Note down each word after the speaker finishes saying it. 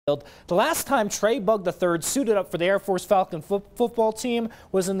The last time Trey Bug III suited up for the Air Force Falcon football team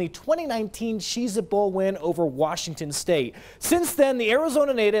was in the 2019 Cheez-It Bowl win over Washington State. Since then, the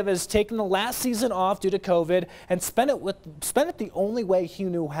Arizona native has taken the last season off due to COVID and spent it the only way he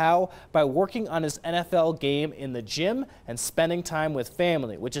knew how, by working on his NFL game in the gym and spending time with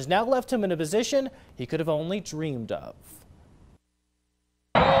family, which has now left him in a position he could have only dreamed of.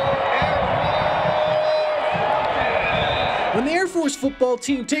 When the Air Force football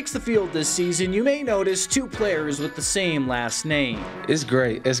team takes the field this season, you may notice two players with the same last name. It's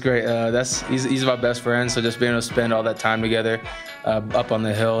great. It's great. He's my best friend, so just being able to spend all that time together up on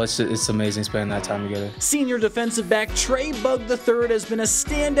the hill, it's amazing spending that time together. Senior defensive back Trey Bug III has been a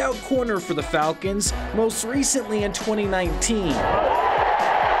standout corner for the Falcons, most recently in 2019.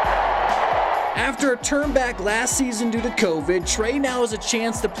 After a turn back last season due to COVID, Trey now has a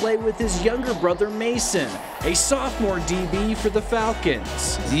chance to play with his younger brother Mason, a sophomore DB for the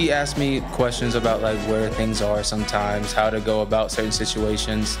Falcons. He asked me questions about where things are sometimes, how to go about certain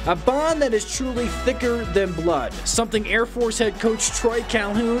situations. A bond that is truly thicker than blood, something Air Force head coach Troy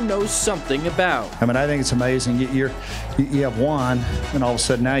Calhoun knows something about. I mean, I think it's amazing. You have one, and all of a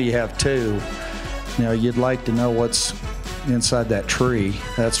sudden now you have two. You know, you'd like to know what's inside that tree,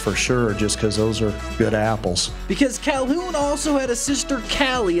 that's for sure, just because those are good apples. Because Calhoun also had a sister,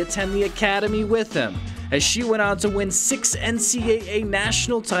 Callie, attend the academy with him, as she went on to win 6 NCAA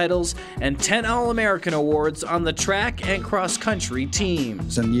national titles and 10 All-American awards on the track and cross-country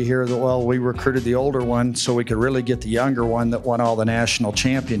teams. And you hear that, well, we recruited the older one so we could really get the younger one that won all the national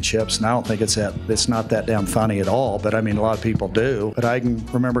championships, and I don't think it's not that damn funny at all, but I mean, a lot of people do. But I can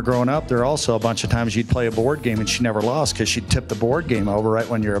remember growing up, there are also a bunch of times you'd play a board game and she never lost because she'd tip the board game over right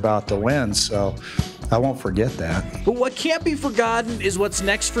when you're about to win, so I won't forget that. But what can't be forgotten is what's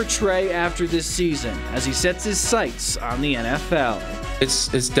next for Trey after this season, as he sets his sights on the NFL. It's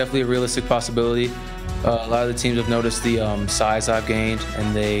definitely a realistic possibility. A lot of the teams have noticed the size I've gained,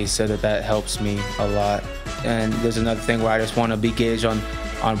 and they said that helps me a lot. And there's another thing where I just want to be gauged on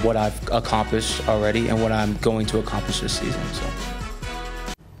what I've accomplished already and what I'm going to accomplish this season. So.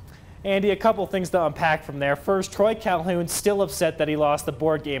 Andy, a couple things to unpack from there. First, Troy Calhoun still upset that he lost the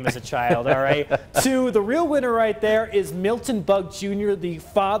board game as a child, all right? Two, the real winner right there is Milton Bug Jr., the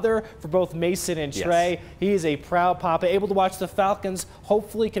father for both Mason and Trey. Yes. He is a proud papa, able to watch the Falcons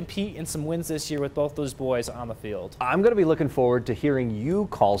hopefully compete in some wins this year with both those boys on the field. I'm going to be looking forward to hearing you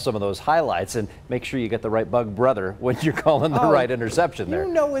call some of those highlights and make sure you get the right Bug brother when you're calling the right interception there.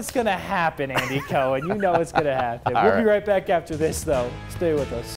 You know it's going to happen, Andy Cohen. You know it's going to happen. We'll be right back after this, though. Stay with us.